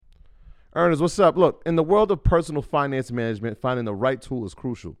Ernest, what's up? Look, in the world of personal finance management, finding the right tool is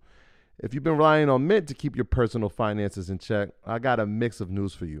crucial. If you've been relying on Mint to keep your personal finances in check, I got a mix of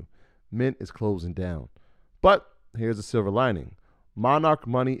news for you. Mint is closing down. But here's a silver lining. Monarch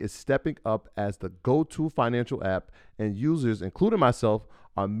Money is stepping up as the go-to financial app, and users, including myself,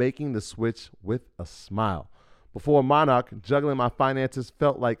 are making the switch with a smile. Before Monarch, juggling my finances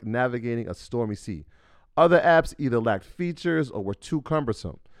felt like navigating a stormy sea. Other apps either lacked features or were too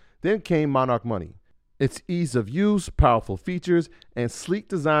cumbersome. Then came Monarch Money. Its ease of use, powerful features, and sleek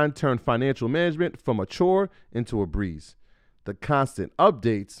design turned financial management from a chore into a breeze. The constant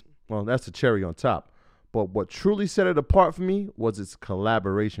updates, well, that's the cherry on top. But what truly set it apart for me was its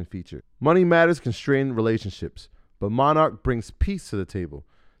collaboration feature. Money matters constrain relationships, but Monarch brings peace to the table.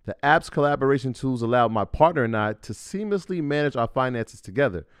 The app's collaboration tools allow my partner and I to seamlessly manage our finances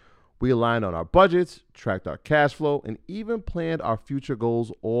together. We aligned on our budgets, tracked our cash flow, and even planned our future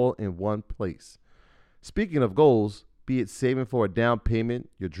goals all in one place. Speaking of goals, be it saving for a down payment,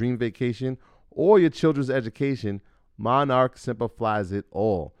 your dream vacation, or your children's education, Monarch simplifies it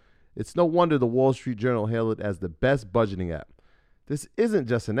all. It's no wonder the Wall Street Journal hailed it as the best budgeting app. This isn't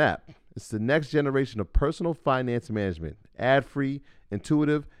just an app, it's the next generation of personal finance management, ad free,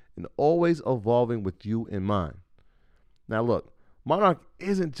 intuitive, and always evolving with you in mind. Now, look, Monarch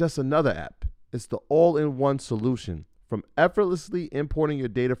isn't just another app, it's the all in one solution. From effortlessly importing your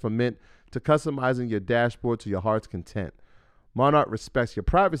data from Mint to customizing your dashboard to your heart's content. Monarch respects your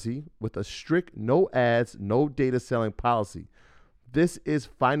privacy with a strict no ads, no data selling policy. This is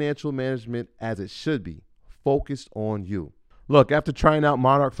financial management as it should be, focused on you. Look, after trying out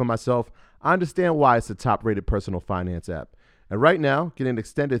Monarch for myself, I understand why it's the top rated personal finance app. And right now, get an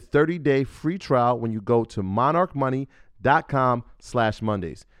extended 30-day free trial when you go to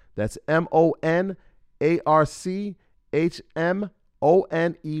monarchmoney.com/Mondays. That's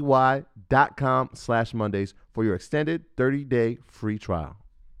monarchmoney.com/Mondays for your extended 30-day free trial.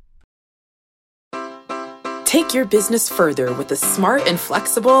 Take your business further with the smart and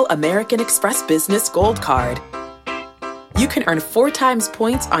flexible American Express Business Gold Card. You can earn 4 times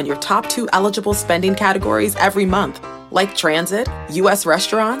points on your top 2 eligible spending categories every month, like transit, U.S.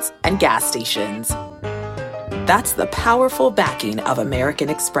 restaurants, and gas stations. That's the powerful backing of American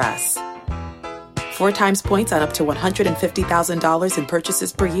Express. 4 times points on up to $150,000 in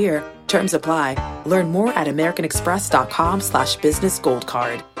purchases per year. Terms apply. Learn more at americanexpress.com/business gold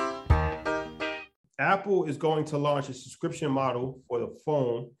card. Apple is going to launch a subscription model for the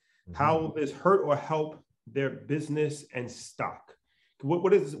phone. How will this hurt or help their business and stock? What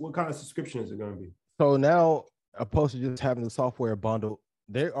kind of subscription is it going to be? So now, opposed to just having the software bundled,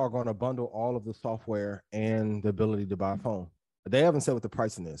 they are going to bundle all of the software and the ability to buy a phone. They haven't said what the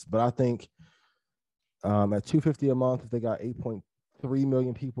pricing is, but I think at $250 a month, if they got 8.3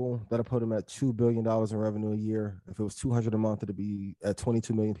 million people, that'll put them at $2 billion in revenue a year. If it was $200 a month, it'd be at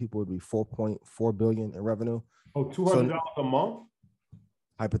 22 million people, it'd be $4.4 billion in revenue. Oh, $200 a month?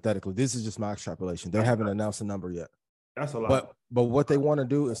 Hypothetically, this is just my extrapolation. They haven't announced a number yet. That's a lot. But what they want to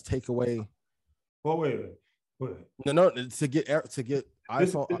do is take away. Well, wait. No, to get iPhone,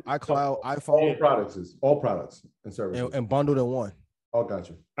 iCloud, iPhone, All products and services, and bundled in one. Oh,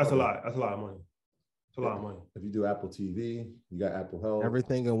 gotcha. That's a lot. That's a lot of money. It's a lot of money. If you do Apple TV, you got Apple Health.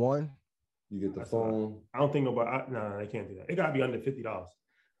 Everything in one. You get the phone. I don't think nobody. No, they can't do that. It got to be under $50.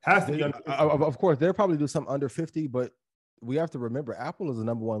 Has to be under $50. Of course, they'll probably do something under 50, but we have to remember Apple is the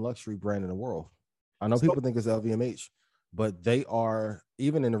number 1 luxury brand in the world. I know people think it's LVMH, but they are,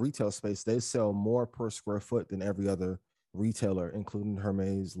 even in the retail space, they sell more per square foot than every other retailer, including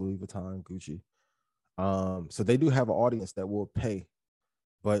Hermes, Louis Vuitton, Gucci. So they do have an audience that will pay,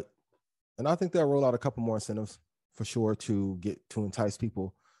 and I think they'll roll out a couple more incentives for sure to entice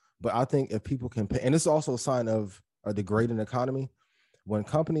people. But I think if people can pay, and it's also a sign of a degrading economy when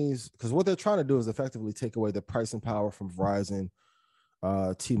companies, because what they're trying to do is effectively take away the pricing power from Verizon,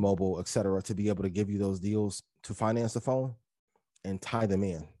 T-Mobile, et cetera, to be able to give you those deals to finance the phone and tie them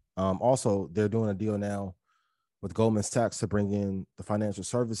in. Also, they're doing a deal now with Goldman Sachs to bring in the financial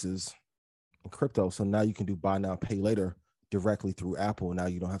services and crypto. So now you can do buy now, pay later directly through Apple. Now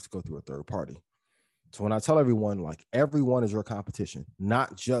you don't have to go through a third party. So when I tell everyone, like, everyone is your competition,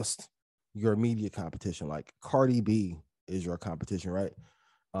 not just your immediate competition. Like Cardi B is your competition, right?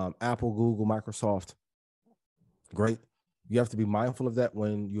 Apple, Google, Microsoft, great. You have to be mindful of that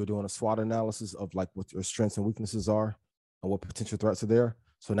when you're doing a SWOT analysis of like what your strengths and weaknesses are and what potential threats are there.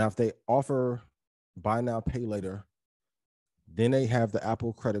 So now if they offer buy now, pay later, then they have the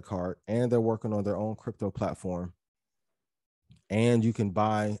Apple credit card and they're working on their own crypto platform. And you can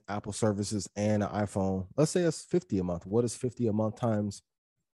buy Apple services and an iPhone. Let's say it's $50 a month. What is $50 a month times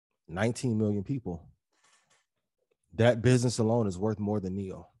 19 million people. That business alone is worth more than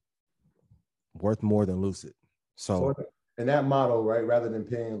Neo, worth more than Lucid. So in that model, right, rather than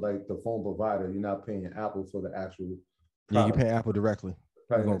paying like the phone provider, you're not paying Apple for the actual product. Yeah, you're paying Apple directly.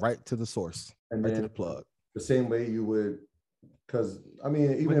 You're going right to the source, and right to the plug. The same way you would, because I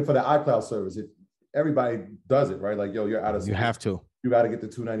mean, even for the iCloud service, if everybody does it, right? Like, yo, you're out of you have to. You got to get the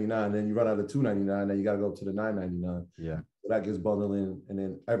 $299, then you run out of $299, then you got to go to the $999. Yeah. So that gets bundled in, and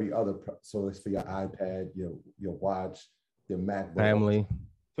then every other, so it's for your iPad, your watch, your MacBook. Family.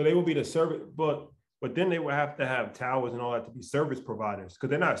 So they will be the service, but then they would have to have towers and all that to be service providers, because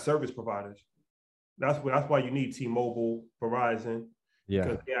they're not service providers. That's why you need T-Mobile, Verizon,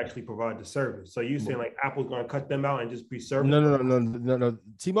 because they actually provide the service. So you saying like Apple's going to cut them out and just be service? No.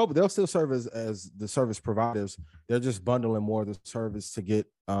 T-Mobile, they'll still serve as the service providers. They're just bundling more of the service to get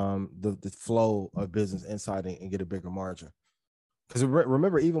the flow of business inside and get a bigger margin. Because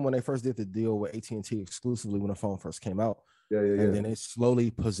remember, even when they first did the deal with AT&T exclusively when the phone first came out, and then they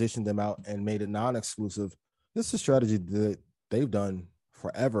slowly positioned them out and made it non-exclusive. This is a strategy that they've done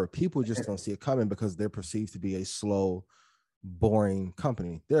forever. People just don't see it coming because they're perceived to be a slow, boring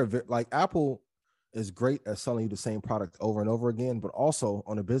company. They're like Apple is great at selling you the same product over and over again, but also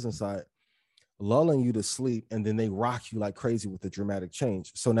on the business side, lulling you to sleep, and then they rock you like crazy with the dramatic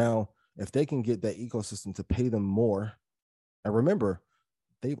change. So now, if they can get that ecosystem to pay them more, and remember,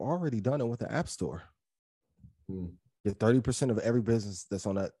 they've already done it with the App Store. Get 30% of every business that's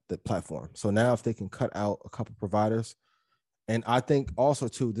on that platform. So now, if they can cut out a couple providers, and I think also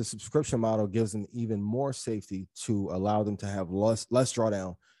too, the subscription model gives them even more safety to allow them to have less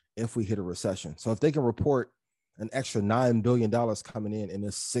drawdown if we hit a recession. So if they can report an extra $9 billion coming in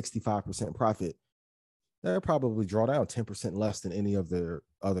this 65% profit, they'll probably draw down 10% less than any of their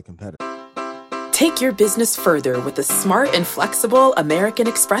other competitors. Take your business further with the smart and flexible American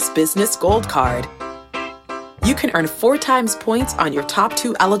Express Business Gold Card. You can earn 4 times points on your top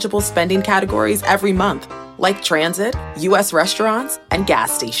 2 eligible spending categories every month, like transit, U.S. restaurants, and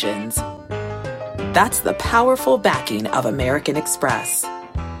gas stations. That's the powerful backing of American Express.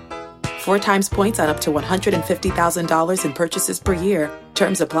 4 times points on up to $150,000 in purchases per year.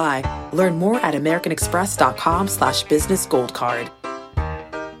 Terms apply. Learn more at americanexpress.com/business gold card.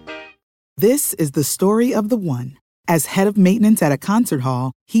 This is the story of the one. As head of maintenance at a concert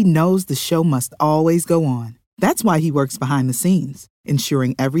hall, he knows the show must always go on. That's why he works behind the scenes,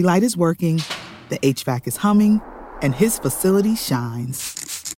 ensuring every light is working, the HVAC is humming, and his facility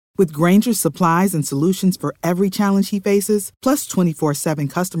shines. With Grainger's supplies and solutions for every challenge he faces, plus 24/7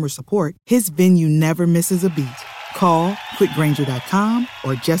 customer support, his venue never misses a beat. Call quickgrainger.com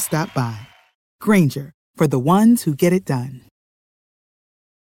or just stop by. Grainger, for the ones who get it done.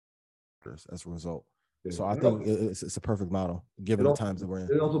 As a result. So I think it's a perfect model, given the times that we're in.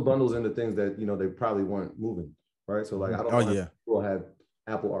 It also bundles into things that, they probably weren't moving, right? So like, I don't know if people have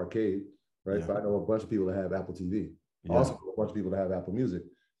Apple Arcade, right? But I know a bunch of people that have Apple TV. Also a bunch of people that have Apple Music.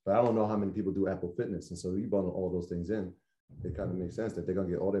 But I don't know how many people do Apple Fitness. And so you bundle all those things in, it kind of makes sense that they're going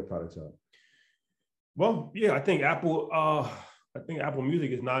to get all their products out. Well, yeah, I think Apple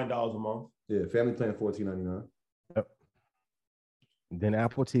Music is $9 a month. Yeah, family plan $14.99. Yep. Then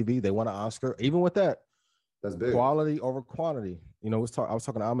Apple TV, they won an Oscar. Even with that, that's big. Quality over quantity. I was talking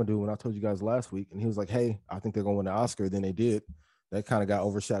to Amadou when I told you guys last week, and he was like, hey, I think they're going to win the Oscar. Then they did. That kind of got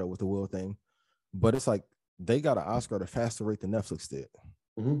overshadowed with the Will thing. But it's like they got an Oscar at a faster rate than Netflix did.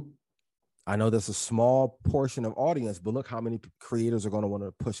 Mm-hmm. I know there's a small portion of audience, but look how many creators are going to want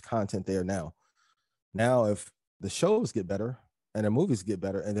to push content there now. Now, if the shows get better and the movies get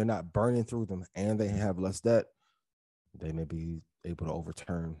better and they're not burning through them and they have less debt, they may be able to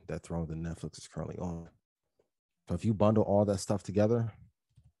overturn that throne that Netflix is currently on. So if you bundle all that stuff together,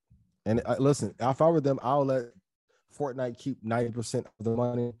 and listen, if I were them, I'll let Fortnite keep 90% of the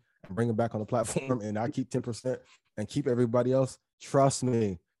money and bring it back on the platform, and I keep 10% and keep everybody else. Trust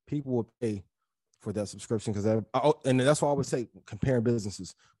me, people will pay for that subscription and that's why I would say comparing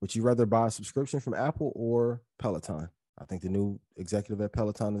businesses. Would you rather buy a subscription from Apple or Peloton? I think the new executive at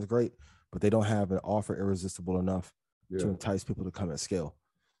Peloton is great, but they don't have an offer irresistible enough to entice people to come at scale.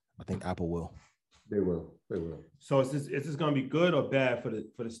 I think Apple will. They will. So is this going to be good or bad for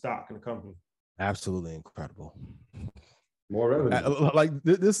the stock and the company? Absolutely incredible. More revenue. Like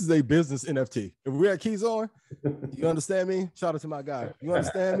this is a business NFT. If we had keys on, you understand me? Shout out to my guy. You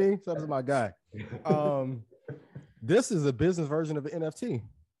understand me? Shout out to my guy. This is a business version of an NFT.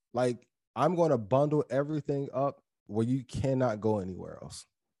 Like, I'm going to bundle everything up where you cannot go anywhere else.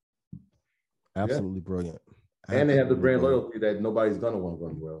 Absolutely brilliant. And they have the brand loyalty that nobody's going to want to go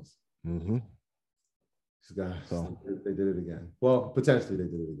anywhere else. Mm-hmm. So they did it again. Well, potentially they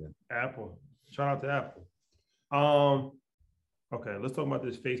did it again. Apple. Shout out to Apple. Okay, let's talk about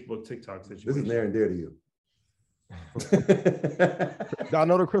this Facebook TikTok situation. This is near and dear to you. Y'all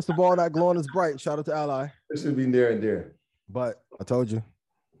know the crystal ball not glowing as bright. Shout out to Ally. This should be near and dear. But I told you.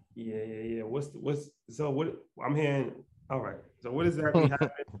 Yeah. What I'm hearing? All right. So what exactly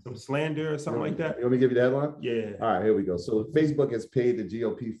happened? Some slander or something like that? You want me to give you the headline? Yeah. All right, here we go. So Facebook has paid the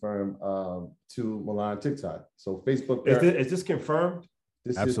GOP firm to malign TikTok. So Facebook is this confirmed?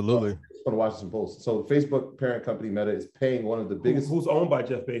 Absolutely. It's from the Washington Post. So Facebook parent company Meta is paying one of the biggest. Who's owned by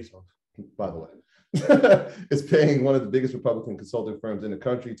Jeff Bezos? By the way, is paying one of the biggest Republican consulting firms in the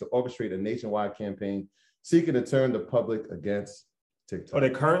country to orchestrate a nationwide campaign seeking to turn the public against TikTok. Are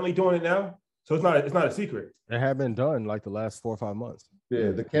they currently doing it now? So it's not a secret. It had been done like the last 4 or 5 months. Yeah,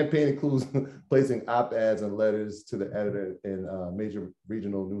 the campaign includes placing op-eds and letters to the editor in major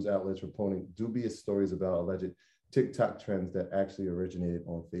regional news outlets reporting dubious stories about alleged TikTok trends that actually originated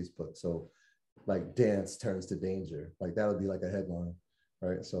on Facebook. So like dance turns to danger. Like that would be like a headline,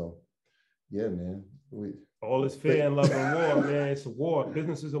 right? So yeah, man. All is fair in love and war, man. It's a war.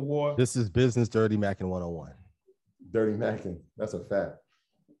 Business is a war. This is business dirty Mackin 101. Dirty Mackin. That's a fact.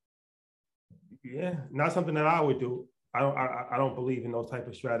 Yeah, not something that I would do. I don't believe in those type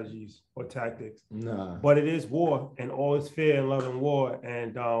of strategies or tactics. Nah. But it is war, and all is fair in love and war.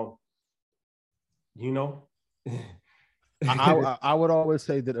 And I would always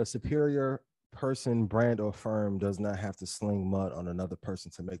say that a superior person, brand, or firm does not have to sling mud on another person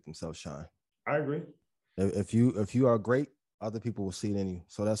to make themselves shine. I agree. If you are great, other people will see it in you.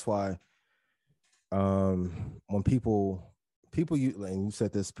 So that's why when people and you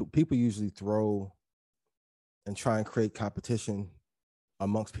said this, people usually throw and try and create competition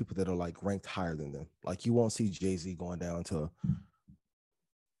amongst people that are like ranked higher than them. Like you won't see Jay-Z going down to an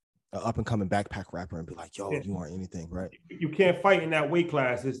up and coming backpack rapper and be like, yo, you aren't anything, right? You can't fight in that weight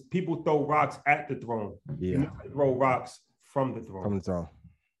class. It's people throw rocks at the throne. Yeah. You throw rocks from the throne. From the throne.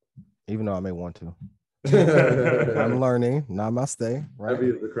 Even though I may want to. I'm learning, not my stay, right? Heavy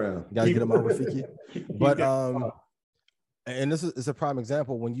as the crown. You gotta get them over Fiki. But and this is a prime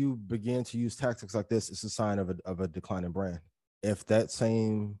example. When you begin to use tactics like this, it's a sign of a declining brand. If that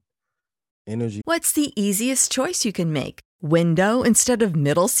same energy. What's the easiest choice you can make? Window instead of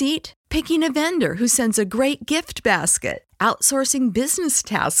middle seat? Picking a vendor who sends a great gift basket? Outsourcing business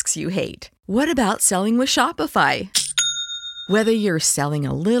tasks you hate? What about selling with Shopify? Whether you're selling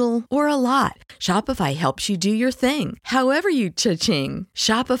a little or a lot, Shopify helps you do your thing, however you cha-ching.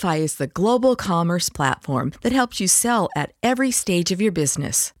 Shopify is the global commerce platform that helps you sell at every stage of your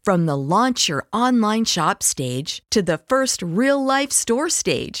business. From the launch your online shop stage to the first real-life store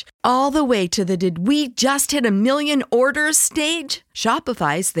stage, all the way to the did we just hit 1 million orders stage.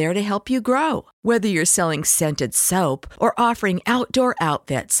 Shopify's there to help you grow. Whether you're selling scented soap or offering outdoor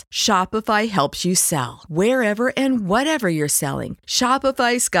outfits, Shopify helps you sell. Wherever and whatever you're selling,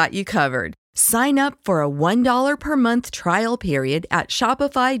 Shopify's got you covered. Sign up for a $1 per month trial period at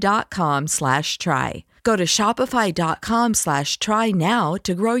shopify.com/try. Go to shopify.com/try now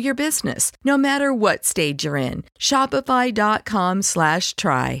to grow your business, no matter what stage you're in.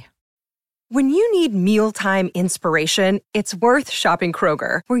 Shopify.com/try. When you need mealtime inspiration, it's worth shopping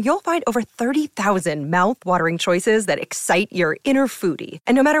Kroger, where you'll find over 30,000 mouth-watering choices that excite your inner foodie.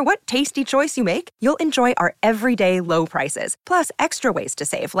 And no matter what tasty choice you make, you'll enjoy our everyday low prices, plus extra ways to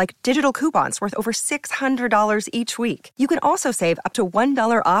save, like digital coupons worth over $600 each week. You can also save up to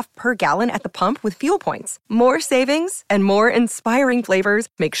 $1 off per gallon at the pump with fuel points. More savings and more inspiring flavors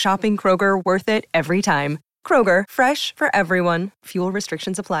make shopping Kroger worth it every time. Kroger, fresh for everyone. Fuel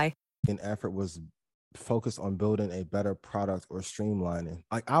restrictions apply. Effort was focused on building a better product or streamlining.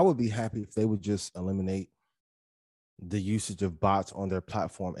 Like I would be happy if they would just eliminate the usage of bots on their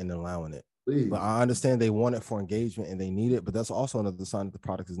platform and allowing it. Please. But I understand they want it for engagement and they need it, but that's also another sign that the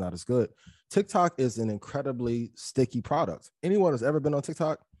product is not as good. TikTok is an incredibly sticky product. Anyone who's ever been on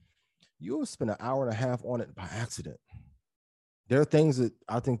TikTok, you will spend an hour and a half on it by accident. There are things that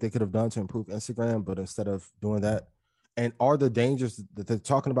I think they could have done to improve Instagram, but instead of doing that, and are the dangers that they're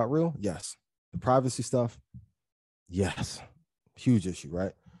talking about real? Yes. The privacy stuff? Yes. Huge issue,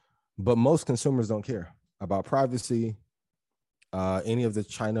 right? But most consumers don't care about privacy. Any of the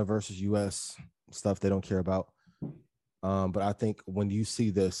China versus US stuff they don't care about. But I think when you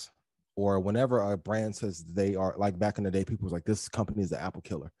see this, or whenever a brand says they are, like back in the day, people was like, this company is the Apple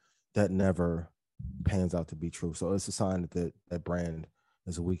killer. That never pans out to be true. So it's a sign that that brand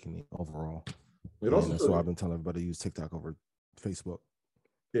is weakening overall. That's why I've been telling everybody to use TikTok over Facebook.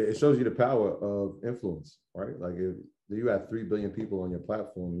 it shows you the power of influence, right? Like if you have 3 billion people on your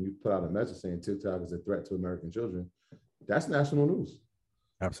platform and you put out a message saying TikTok is a threat to American children, that's national news.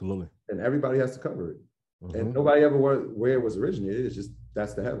 Absolutely. And everybody has to cover it. And nobody ever where it was originated. It's just,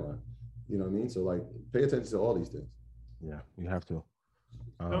 that's the headline. You know what I mean? So like, pay attention to all these things. Yeah, you have to.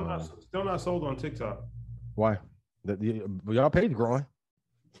 Still not sold on TikTok. Why? Y'all page growing.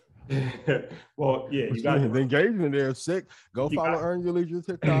 Well, yeah, you got the engagement there. Sick. Go follow Earn Your Leisure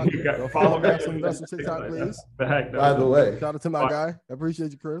TikTok. Go follow Maximum Investor TikTok, please. By the way, shout out to my guy. I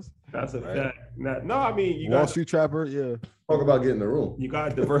appreciate you, Chris. That's a fact. No, I mean, you Wall Street Trapper. Yeah. Talk about getting in the room. You got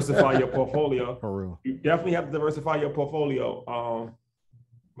to diversify your portfolio. For real. You definitely have to diversify your portfolio.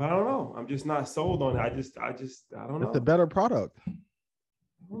 But I don't know. I'm just not sold on it. I don't know. It's a better product. I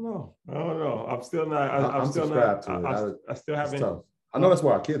don't know. I'm still not. I'm still not. I still haven't. I know that's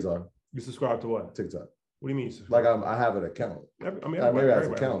where our kids are. You subscribe to what? TikTok. What do you mean? Like I have an account. I mean, maybe I have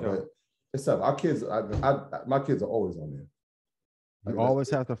an account, but it's tough. Our kids, my kids are always on there. You always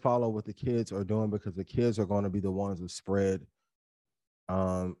have to follow what the kids are doing because the kids are going to be the ones who spread.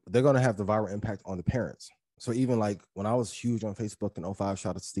 They're going to have the viral impact on the parents. So even like when I was huge on Facebook in 2005,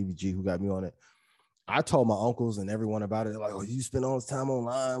 shout out to Stevie G who got me on it. I told my uncles and everyone about it. Like, oh, you spend all this time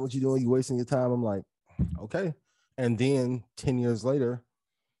online. What you doing? You wasting your time. I'm like, okay. And then 10 years later,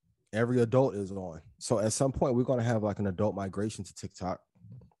 every adult is on. So at some point, we're going to have like an adult migration to TikTok.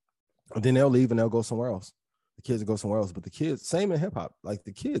 And then they'll leave and they'll go somewhere else. The kids will go somewhere else. But the kids, same in hip hop. Like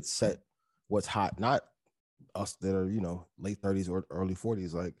the kids set what's hot, not us that are, late 30s or early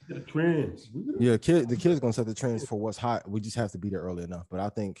 40s. Like the trends. Yeah, the kids going to set the trends for what's hot. We just have to be there early enough. But I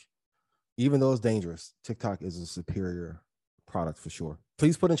think even though it's dangerous, TikTok is a superior product for sure.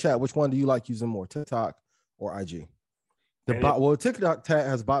 Please put in chat, which one do you like using more, TikTok or IG? TikTok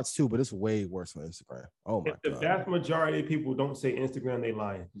has bots too, but it's way worse on Instagram. Oh my god! The vast majority of people don't say Instagram, they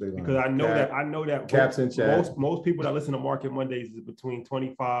lying. Because I know that caps in chat. Most people that listen to Market Mondays is between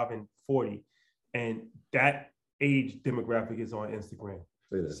 25 and 40, and that age demographic is on Instagram.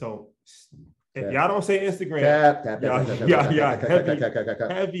 So if y'all don't say Instagram,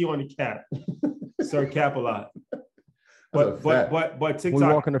 heavy on the cap. Sir, cap a lot. But TikTok. We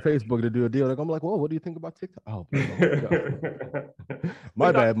walk into Facebook to do a deal. Like, I'm like, well, what do you think about TikTok? Oh,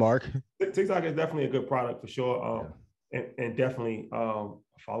 my bad, Mark. TikTok is definitely a good product for sure. And definitely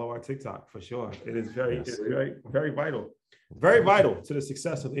follow our TikTok for sure. It is very vital. Very vital to the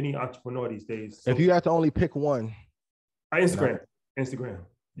success of any entrepreneur these days. So, if you have to only pick one, Instagram.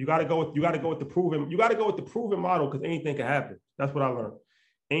 You got to go with the proven. You got to go with the proven model because anything can happen. That's what I learned.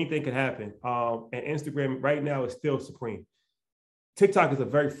 Anything can happen. And Instagram right now is still supreme. TikTok is a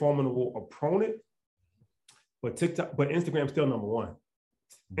very formidable opponent, but Instagram's still number one.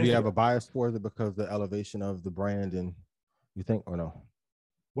 Do you have a bias towards it because of the elevation of the brand, and you think, or no?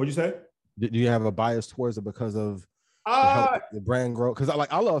 What'd you say? Do you have a bias towards it because of the brand growth? Because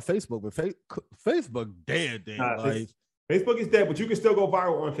I love Facebook, but Facebook dead. Facebook is dead, but you can still go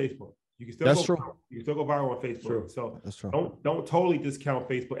viral on Facebook. You can still That's true. You can still go viral on Facebook. True. So that's true. Don't totally discount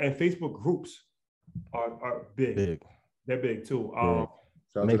Facebook. And Facebook groups are big. Big. They're big too.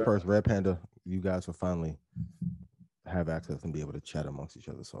 May 1st, Red Panda, you guys will finally have access and be able to chat amongst each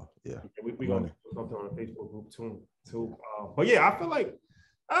other. So yeah, we gonna do something on the Facebook group too. But yeah, I feel like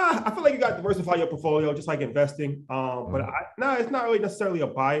you got to diversify your portfolio, just like investing. But it's not really necessarily a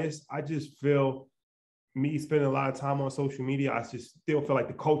bias. I just feel me spending a lot of time on social media. I just still feel like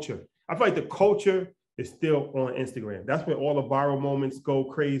the culture. I feel like the culture is still on Instagram. That's where all the viral moments go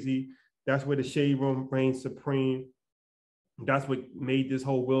crazy. That's where the shade room reigns supreme. That's what made this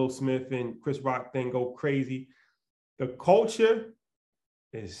whole Will Smith and Chris Rock thing go crazy. The culture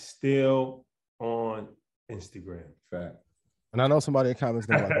is still on Instagram. Fact. And I know somebody in comments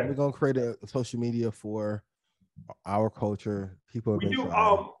going like, we're going to create a social media for our culture. People have been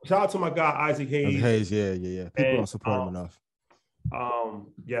trying. Shout out to my guy, Isaac Hayes. Yeah. People don't support him enough.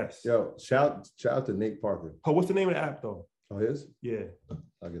 Yes. Yo, shout out to Nate Parker. Oh, what's the name of the app though? Oh, his? Yeah.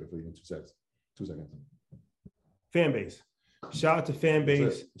 I'll get it for you in 2 seconds. 2 seconds. Fanbase. Shout out to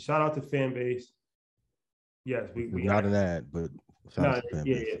Fanbase. Shout out to Fanbase. Yes, we not an ad, but not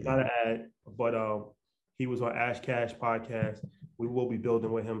an ad. But he was on Ash Cash podcast. We will be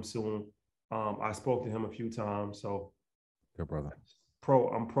building with him soon. I spoke to him a few times, so good brother.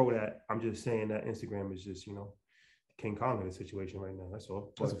 I'm pro that. I'm just saying that Instagram is just, King Kong in the situation right now. That's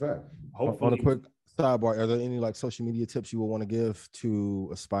all. That's a fact. Hopefully, on a quick sidebar, are there any like social media tips you would want to give to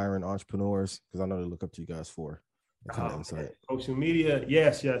aspiring entrepreneurs? Because I know they look up to you guys for kind of insight. Social media,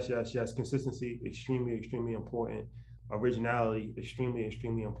 yes. Consistency, extremely important. Originality,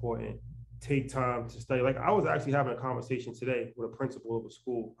 extremely important. take time to study. Like I was actually having a conversation today with a principal of a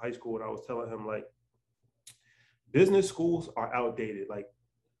school, high school, and I was telling him like, business schools are outdated. Like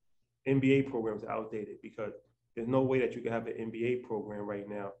MBA programs are outdated because there's no way that you can have an MBA program right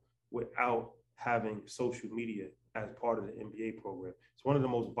now without having social media as part of the MBA program. It's one of the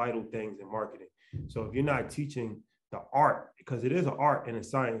most vital things in marketing. So if you're not teaching the art, because it is an art and a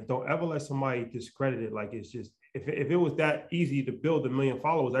science, don't ever let somebody discredit it. Like it's just, if it was that easy to build 1 million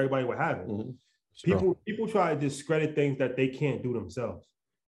followers, everybody would have it. Mm-hmm. People try to discredit things that they can't do themselves.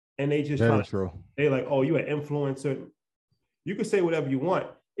 And they just they're like, oh, you're an influencer. You can say whatever you want.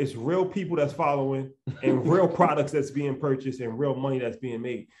 It's real people that's following and real products that's being purchased and real money that's being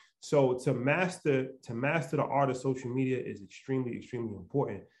made. So to master the art of social media is extremely, extremely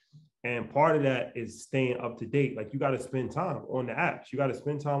important. And part of that is staying up to date. Like you got to spend time on the apps. You got to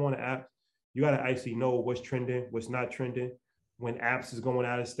spend time on the apps. You got to actually know what's trending, what's not trending, when apps is going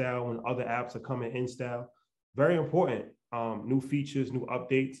out of style, when other apps are coming in style. Very important. New features, new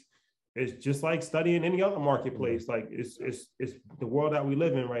updates. It's just like studying any other marketplace. Like it's the world that we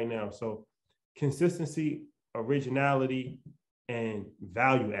live in right now. So consistency, originality, and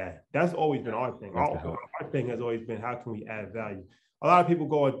value add. That's always been our thing. Our thing has always been, how can we add value? A lot of people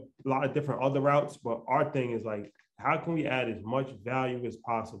go a lot of different other routes, but our thing is like, how can we add as much value as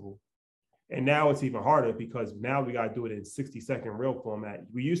possible? And now it's even harder because now we got to do it in 60-second reel format.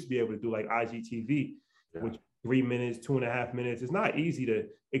 We used to be able to do like IGTV, which 3 minutes, 2.5 minutes. It's not easy to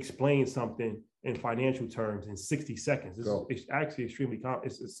explain something in financial terms in 60 seconds. It's actually extremely,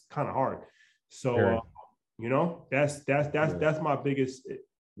 it's kind of hard. So, you know, that's my biggest.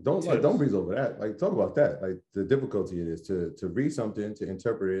 Don't breeze over that. Like, talk about that. Like the difficulty it is to read something, to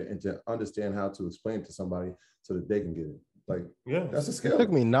interpret it, and to understand how to explain it to somebody so that they can get it. Like, that's a skill. It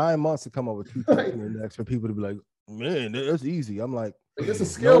took me 9 months to come up with 2 index for people to be like, man, that's easy. I'm like, it's a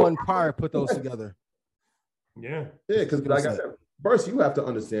skill. No one prior put those together. Yeah, because like I said, first you have to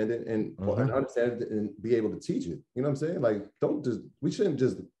understand it and understand it and be able to teach it. You know what I'm saying? Like, we shouldn't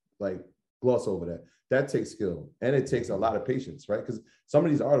just like gloss over that. That takes skill and it takes a lot of patience, right? Because some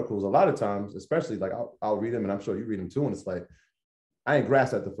of these articles, a lot of times, especially like I'll read them and I'm sure you read them too, and it's like, I ain't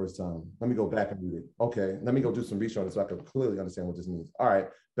grasped that the first time. Let me go back and read it. Okay, let me go do some research on it so I can clearly understand what this means. All right,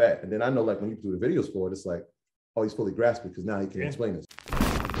 bet. And then I know like when you do the videos for it, it's like, oh, he's fully grasped it because now he can explain this.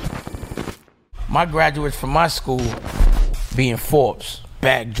 My graduates from my school being Forbes,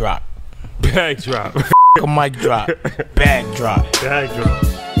 bag drop. Bag drop. A mic drop. Bag drop. Bag drop.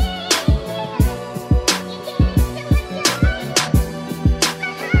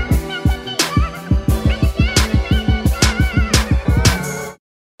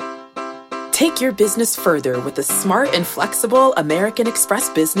 Take your business further with the smart and flexible American Express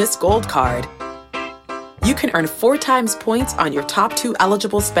Business Gold Card. You can earn 4 times points on your top 2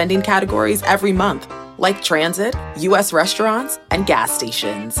 eligible spending categories every month, like transit, U.S. restaurants, and gas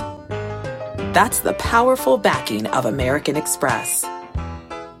stations. That's the powerful backing of American Express.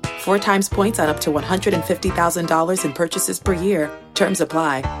 4 times points on up to $150,000 in purchases per year. Terms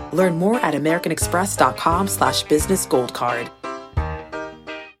apply. Learn more at americanexpress.com/businessgoldcard.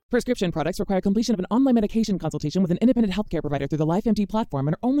 Prescription products require completion of an online medication consultation with an independent healthcare provider through the LifeMD platform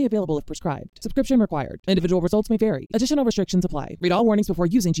and are only available if prescribed. Subscription required. Individual results may vary. Additional restrictions apply. Read all warnings before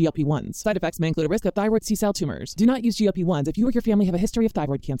using GLP-1s. Side effects may include a risk of thyroid C-cell tumors. Do not use GLP-1s if you or your family have a history of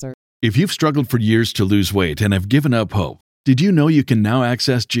thyroid cancer. If you've struggled for years to lose weight and have given up hope, did you know you can now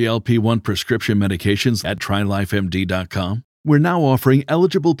access GLP-1 prescription medications at TryLifeMD.com? We're now offering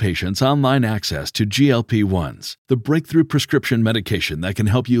eligible patients online access to GLP-1s, the breakthrough prescription medication that can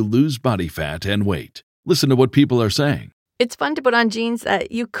help you lose body fat and weight. Listen to what people are saying. It's fun to put on jeans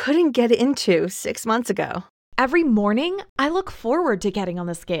that you couldn't get into 6 months ago. Every morning, I look forward to getting on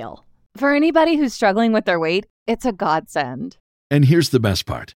the scale. For anybody who's struggling with their weight, it's a godsend. And here's the best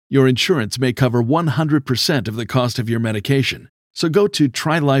part. Your insurance may cover 100% of the cost of your medication. So go to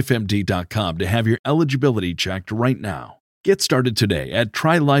TryLifeMD.com to have your eligibility checked right now. Get started today at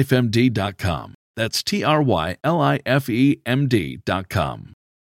TryLifeMD.com. That's TryLifeMD.com.